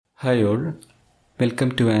Hi all,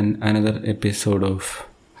 welcome to another episode of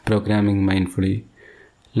Programming Mindfully.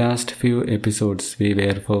 Last few episodes we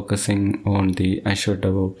were focusing on the Azure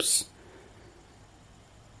DevOps.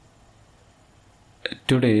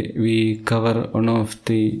 Today we cover one of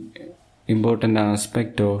the important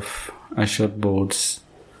aspect of Azure boards.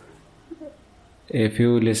 A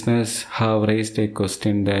few listeners have raised a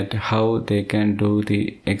question that how they can do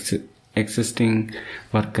the existing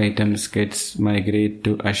work items gets migrate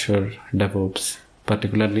to Azure DevOps,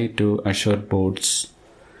 particularly to Azure boards.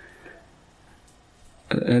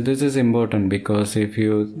 This is important because if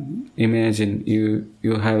you imagine you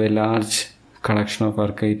have a large collection of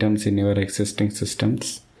work items in your existing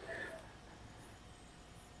systems,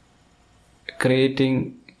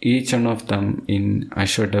 creating each one of them in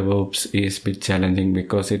Azure DevOps is a bit challenging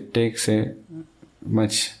because it takes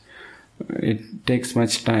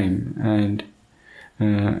much time and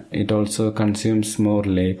it also consumes more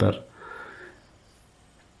labor.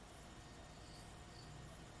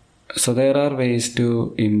 So there are ways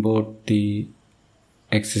to import the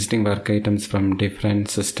existing work items from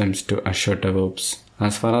different systems to Azure DevOps.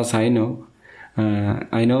 As far as I know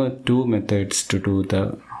two methods to do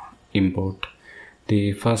the import.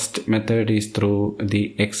 The first method is through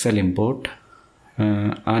the Excel import.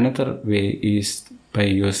 Another way is by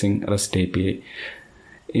using REST API.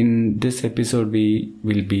 In this episode, we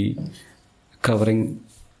will be covering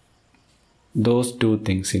those two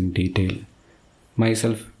things in detail.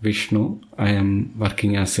 Myself, Vishnu, I am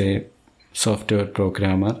working as a software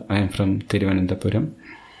programmer. I am from Thiruvananthapuram.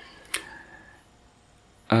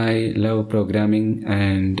 I love programming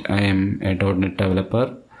and I am a .NET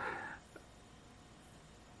developer.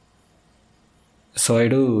 So I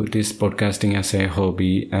do this podcasting as a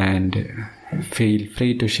hobby and feel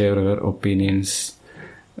free to share your opinions,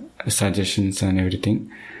 suggestions and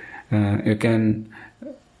everything. You can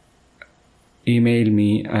email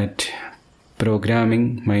me at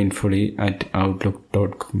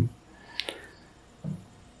programmingmindfully@outlook.com.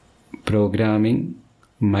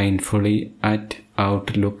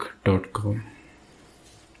 programmingmindfully@outlook.com.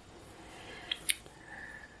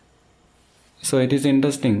 So it is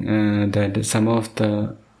interesting that some of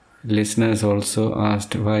the listeners also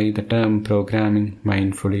asked why the term programming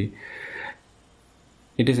mindfully.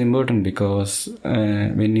 It is important because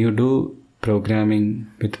when you do programming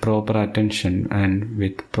with proper attention and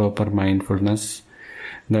with proper mindfulness,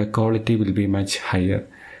 the quality will be much higher.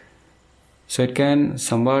 So it can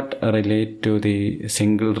somewhat relate to the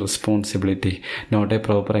single responsibility, not a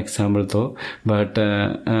proper example though, but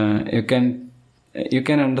you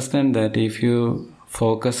can understand that if you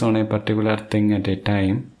focus on a particular thing at a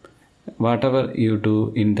time, whatever you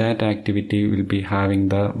do in that activity will be having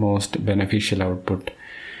the most beneficial output.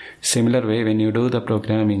 Similar way, when you do the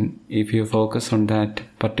programming, if you focus on that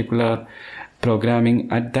particular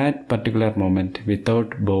programming at that particular moment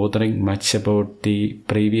without bothering much about the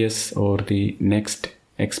previous or the next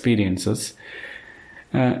experiences,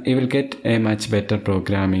 you will get a much better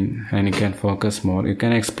programming and you can focus more, you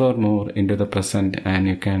can explore more into the present and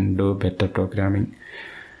you can do better programming.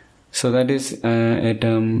 So that is a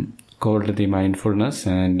term called the mindfulness,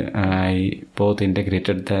 and I both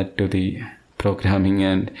integrated that to the programming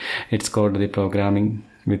and it's called the programming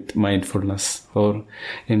with mindfulness, or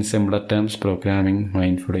in similar terms programming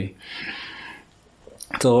mindfully.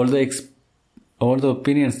 So all the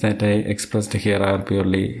opinions that I expressed here are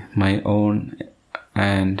purely my own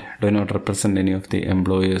and do not represent any of the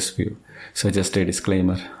employer's view. So just a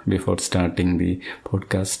disclaimer before starting the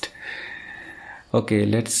podcast. Okay,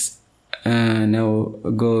 let's now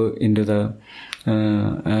go into the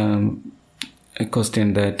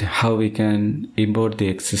question that how we can import the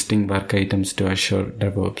existing work items to Azure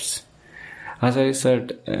DevOps. As I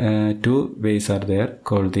said, two ways are there,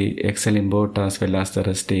 called the Excel import as well as the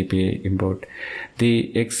REST API import.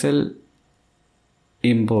 The Excel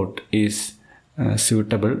import is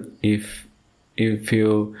suitable if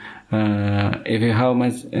you have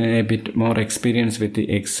a bit more experience with the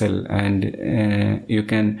Excel, and you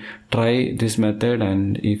can try this method,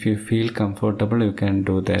 and if you feel comfortable you can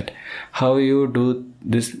do that. How you do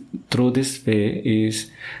this through this way is,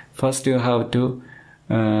 first you have to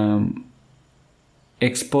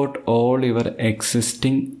export all your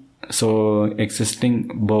existing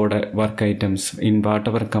board work items in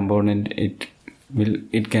whatever component it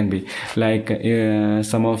can be. Like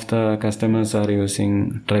some of the customers are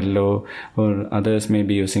using Trello, or others may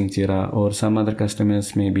be using Jira, or some other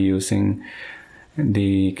customers may be using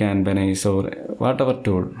the Kanban or whatever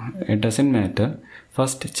tool. It doesn't matter.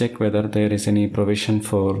 First check whether there is any provision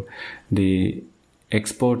for the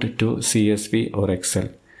export to CSV or Excel.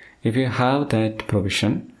 If you have that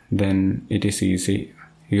provision, then it is easy.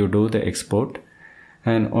 You do the export,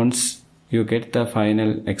 and once you get the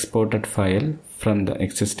final exported file from the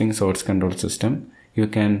existing source control system, you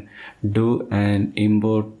can do an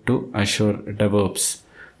import to Azure DevOps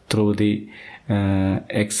through the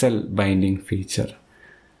Excel binding feature.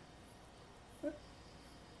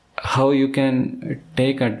 How you can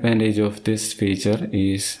take advantage of this feature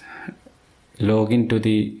is log into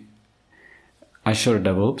the Azure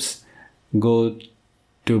DevOps, go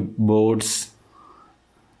to boards,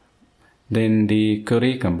 then the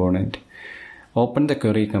query component. Open the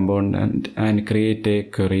query component and create a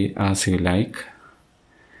query as you like.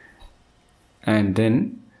 And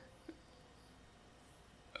then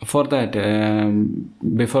for that,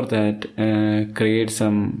 before that, create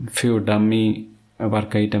some few dummy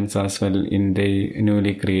work items as well in the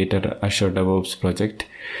newly created Azure DevOps project.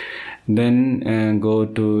 Then go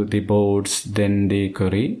to the boards, then the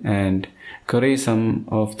query, and query some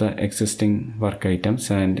of the existing work items,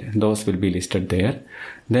 and those will be listed there.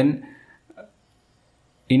 Then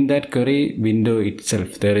in that query window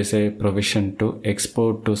itself, there is a provision to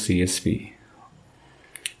export to CSV.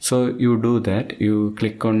 So you do that, you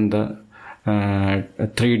click on the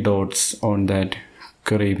 3 dots on that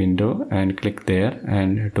query window and click there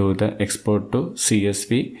and do the export to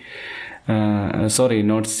CSV. Sorry,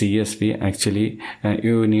 not CSV, actually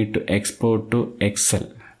you need to export to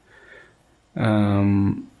Excel.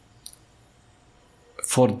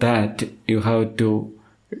 For that you have to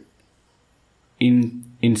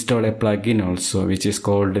install a plugin also, which is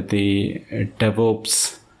called the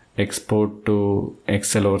DevOps export to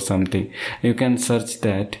Excel or something. You can search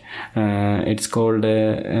that. It's called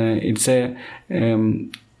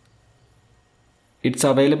it's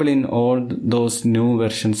available in all those new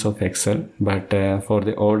versions of Excel, but for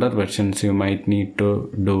the older versions you might need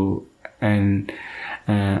to do an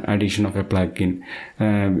addition of a plugin,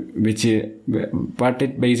 which what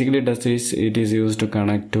it basically does is it is used to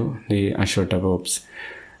connect to the Azure DevOps.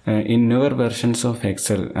 In newer versions of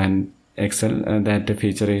Excel, that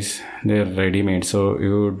feature is there ready-made, so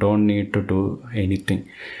you don't need to do anything.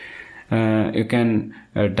 You can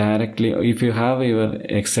directly, if you have your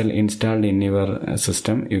Excel installed in your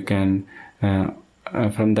system, you can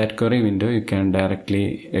from that query window you can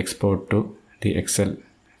directly export to the Excel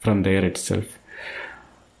from there itself.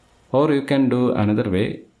 Or you can do another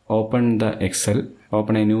way: open the Excel,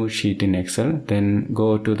 open a new sheet in Excel, then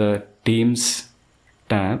go to the Teams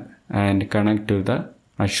tab and connect to the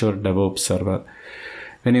Azure DevOps server.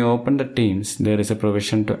 When you open the Teams, there is a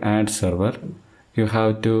provision to add server. You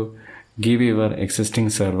have to give your existing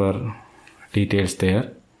server details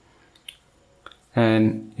there,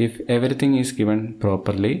 and if everything is given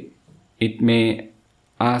properly, it may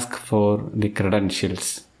ask for the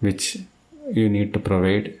credentials which you need to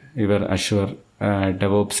provide, your Azure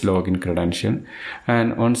DevOps login credential,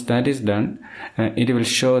 and once that is done, it will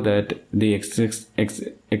show that the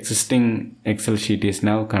existing Excel sheet is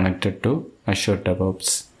now connected to Azure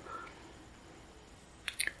DevOps.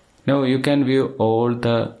 Now you can view all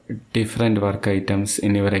the different work items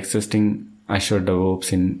in your existing Azure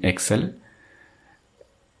DevOps in Excel.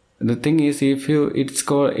 The thing is,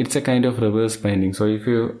 it's a kind of reverse binding. So if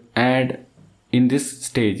you add in this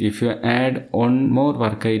stage, if you add one more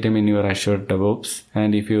work item in your Azure DevOps,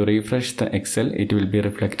 and if you refresh the Excel, it will be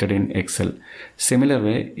reflected in Excel. Similar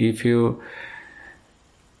way, if you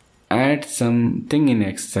add something in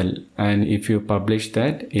Excel and if you publish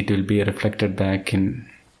that, it will be reflected back in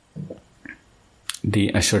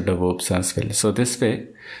the Azure DevOps as well. So this way,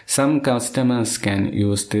 some customers can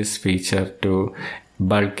use this feature to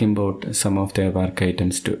bulk import some of their work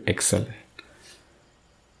items to Excel.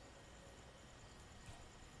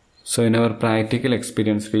 So in our practical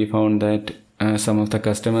experience, we found that some of the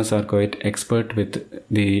customers are quite expert with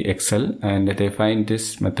the Excel and they find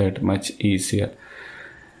this method much easier.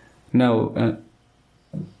 Now,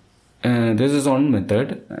 this is one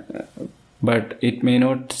method, but it may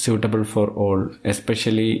not suitable for all,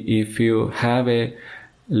 especially if you have a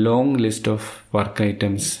long list of work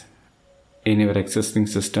items in your existing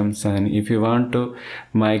systems, and if you want to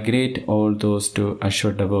migrate all those to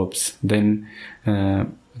Azure DevOps, then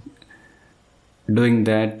doing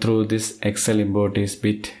that through this Excel import is a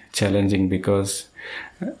bit challenging because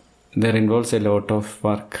there involves a lot of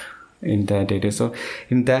work in that area. So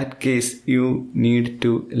in that case, you need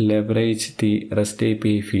to leverage the REST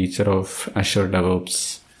API feature of Azure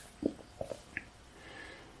DevOps.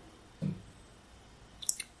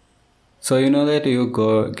 So you know that you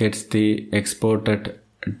gets the exported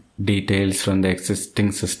details from the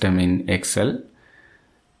existing system in Excel,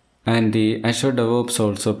 and the Azure DevOps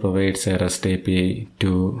also provides a REST API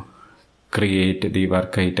to create the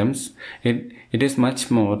work items. It is much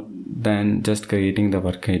more than just creating the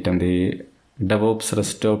work item. The DevOps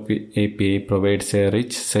REST API provides a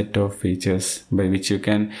rich set of features by which you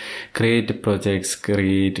can create projects,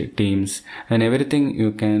 create teams, and everything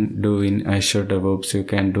you can do in Azure DevOps you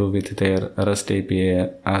can do with their REST API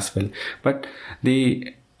as well. But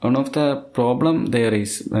one of the problem there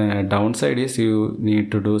is downside is you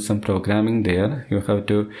need to do some programming there. You have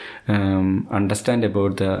to understand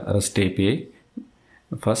about the REST API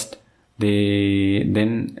first.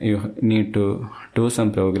 Then you need to do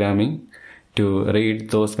some programming to read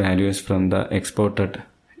those values from the exported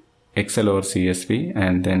Excel or CSV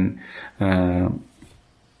and then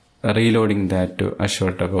reloading that to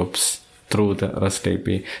Azure DevOps through the REST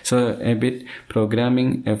API. So a bit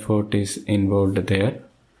programming effort is involved there.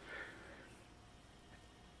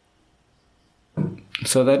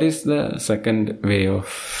 So that is the second way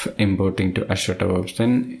of importing to Azure DevOps.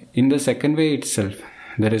 Then in the second way itself,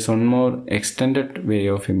 there is one more extended way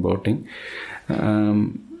of importing.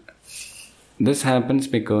 This happens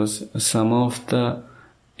because some of the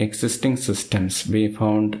existing systems we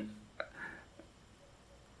found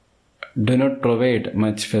do not provide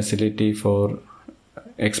much facility for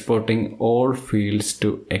exporting all fields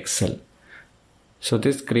to Excel. So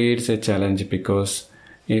this creates a challenge because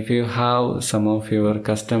if you have some of your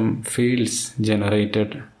custom fields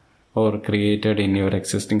generated or created in your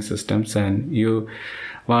existing systems and you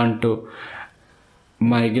want to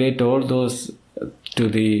migrate all those to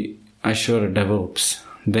the Azure DevOps,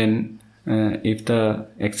 then if the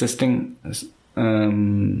existing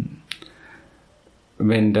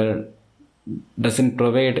vendor doesn't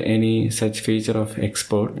provide any such feature of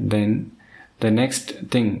export, then the next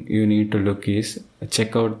thing you need to look is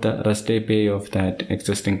check out the REST API of that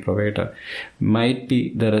existing provider. Might be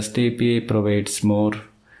the REST API provides more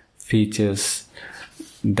features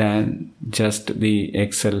than just the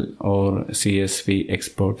Excel or CSV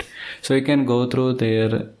export. So you can go through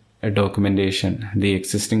their documentation, the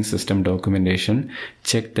existing system documentation,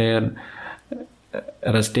 check their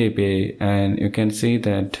REST API, and you can see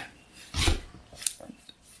that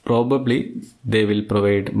probably they will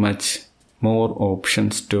provide much more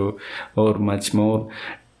options to or much more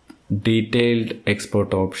detailed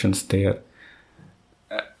export options there.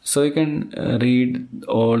 So you can read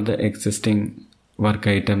all the existing work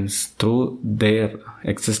items through their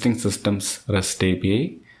existing systems REST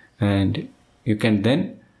API, and you can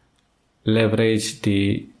then leverage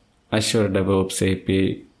the Azure DevOps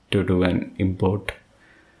API to do an import.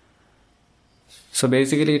 So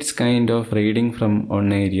basically it's kind of reading from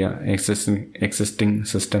one area, existing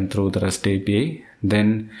system through the REST API,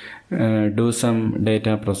 then do some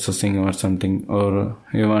data processing or something, or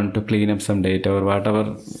you want to clean up some data or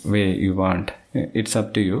whatever way you want. It's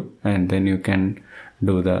up to you, and then you can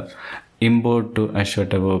do the import to Azure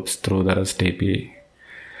DevOps through the REST API.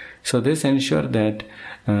 So this ensures that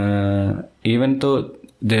even though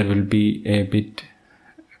there will be a bit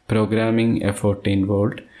programming effort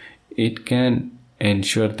involved, it can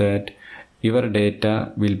ensure that your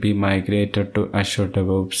data will be migrated to Azure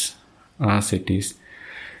DevOps as it is.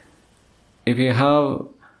 If you have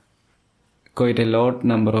quite a lot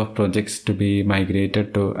number of projects to be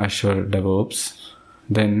migrated to Azure DevOps,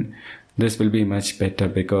 then this will be much better,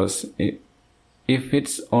 because if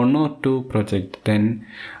it's one or two projects, then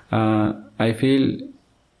I feel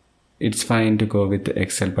it's fine to go with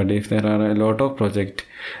Excel. But if there are a lot of projects,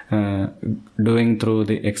 doing through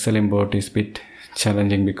the Excel import is a bit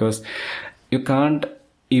challenging, because you can't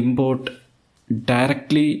import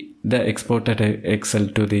directly the exported Excel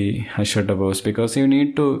to the Azure DevOps, because you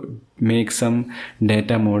need to make some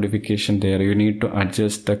data modification there. You need to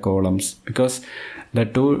adjust the columns because the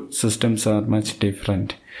two systems are much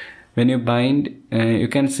different. When you bind, you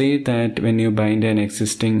can see that when you bind an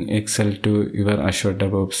existing Excel to your Azure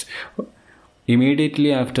DevOps,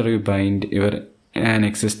 immediately after you bind an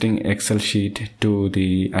existing Excel sheet to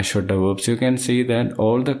the Azure DevOps, you can see that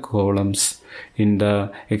all the columns in the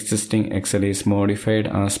existing Excel is modified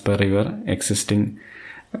as per your existing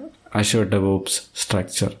Azure DevOps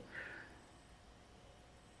structure.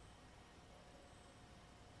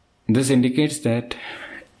 This indicates that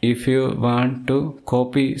if you want to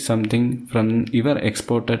copy something from your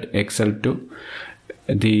exported Excel to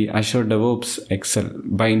the Azure DevOps Excel,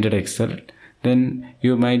 binded Excel, then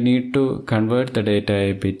you might need to convert the data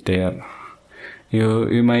a bit there.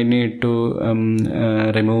 You might need to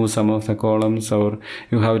remove some of the columns, or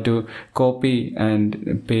you have to copy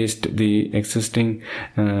and paste the existing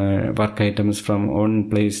work items from one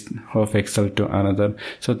place of Excel to another.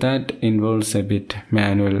 So that involves a bit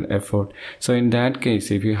manual effort. So in that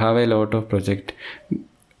case, if you have a lot of project,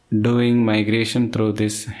 doing migration through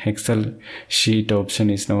this Excel sheet option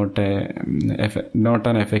is not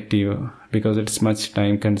an effective, because it's much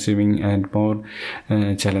time consuming and more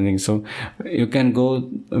challenging. So you can go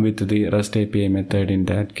with the REST API method in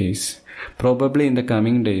that case. Probably in the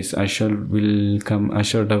coming days, Azure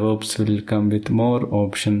DevOps will come with more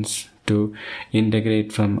options to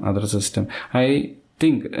integrate from other system. I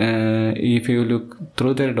think if you look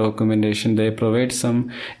through their documentation, they provide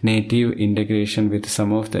some native integration with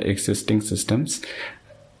some of the existing systems,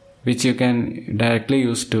 which you can directly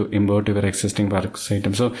use to import your existing works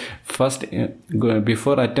item. So first,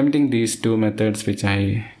 before attempting these two methods which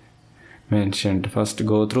I mentioned, first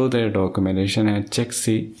go through their documentation and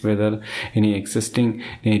see whether any existing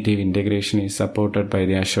native integration is supported by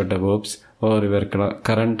the Azure DevOps or your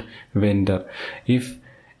current vendor. If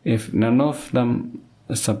none of them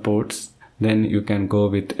supports, then you can go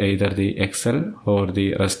with either the Excel or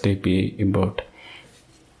the REST API import.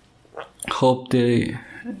 Hope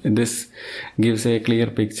this gives a clear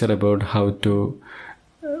picture about how to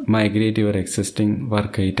migrate your existing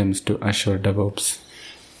work items to Azure DevOps.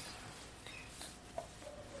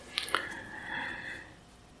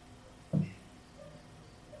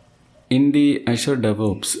 In the Azure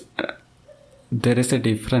DevOps, there is a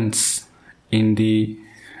difference in the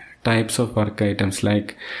types of work items.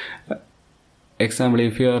 Like example,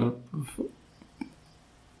 if you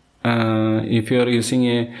are using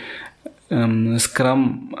a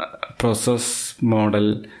Scrum process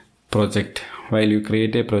model project, while you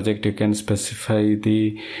create a project, you can specify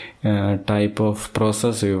the type of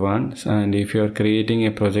process you want. And if you are creating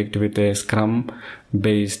a project with a Scrum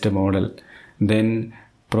based model, then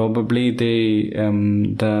probably the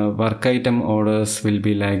work item orders will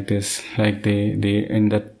be like this. Like in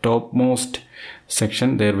the topmost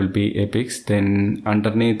section there will be epics, then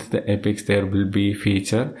underneath the epics there will be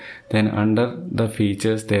feature, then under the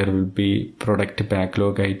features there will be product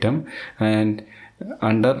backlog item, and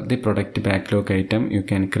under the product backlog item you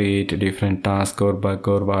can create different task or bug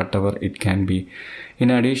or whatever it can be. In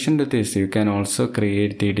addition to this, you can also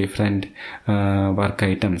create the different work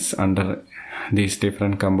items under these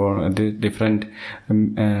different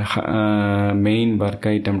main work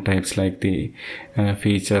item types, like the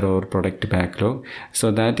feature or product backlog.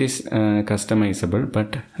 So that is customizable,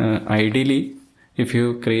 but ideally if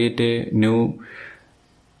you create a new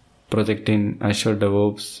project in Azure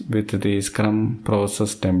DevOps with the Scrum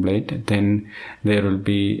process template, then there will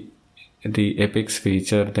be the epics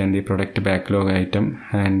feature, then the product backlog item,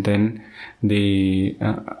 and then the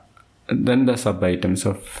sub items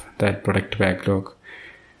of that product backlog.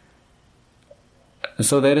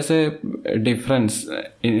 So there is a difference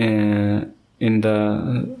in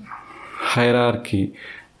the hierarchy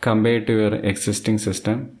compared to your existing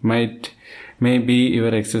system. Maybe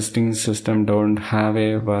your existing system don't have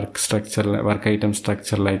a work item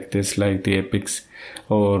structure like this, like the epics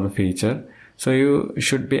or feature. So you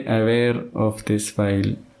should be aware of this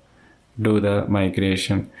while do the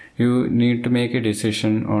migration. You need to make a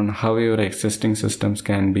decision on how your existing systems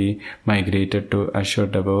can be migrated to Azure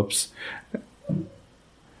DevOps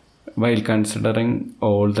while considering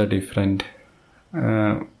all the different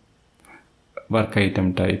work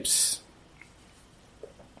item types.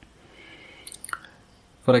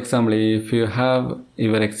 For example, if you have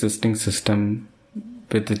your existing system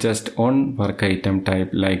with just one work item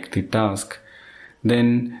type like the task,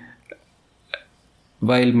 then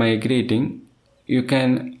while migrating, you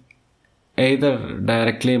can either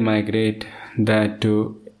directly migrate that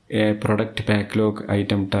to a product backlog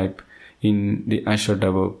item type in the Azure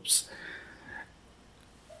DevOps.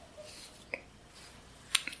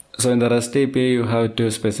 So in the REST API, you have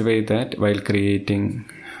to specify that while creating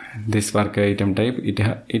this work item type, it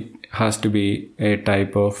has to be a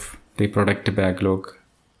type of the product backlog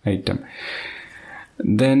item.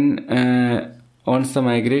 Then once the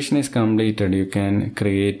migration is completed, you can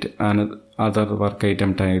create other work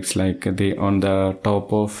item types, like on the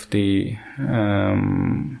top of the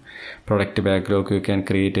product backlog, you can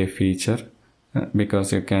create a feature,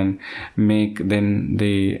 because you can make then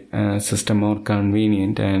the system more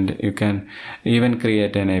convenient, and you can even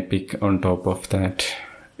create an epic on top of that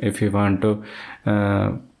if you want to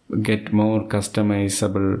get more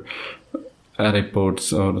customizable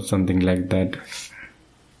reports or something like that.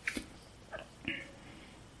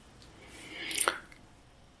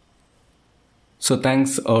 So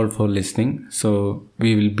thanks all for listening. So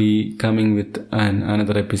we will be coming with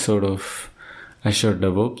another episode of Azure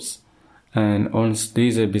DevOps, and once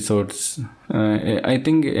these episodes, I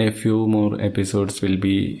think a few more episodes will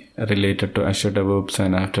be related to Azure DevOps,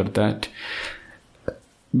 and after that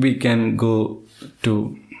we can go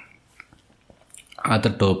to other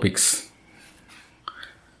topics.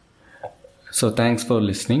 So thanks for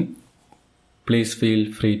listening. Please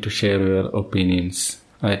feel free to share your opinions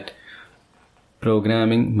at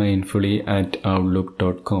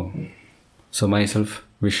programmingmindfully@outlook.com. So myself,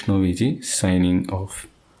 Vishnu Viji, signing off.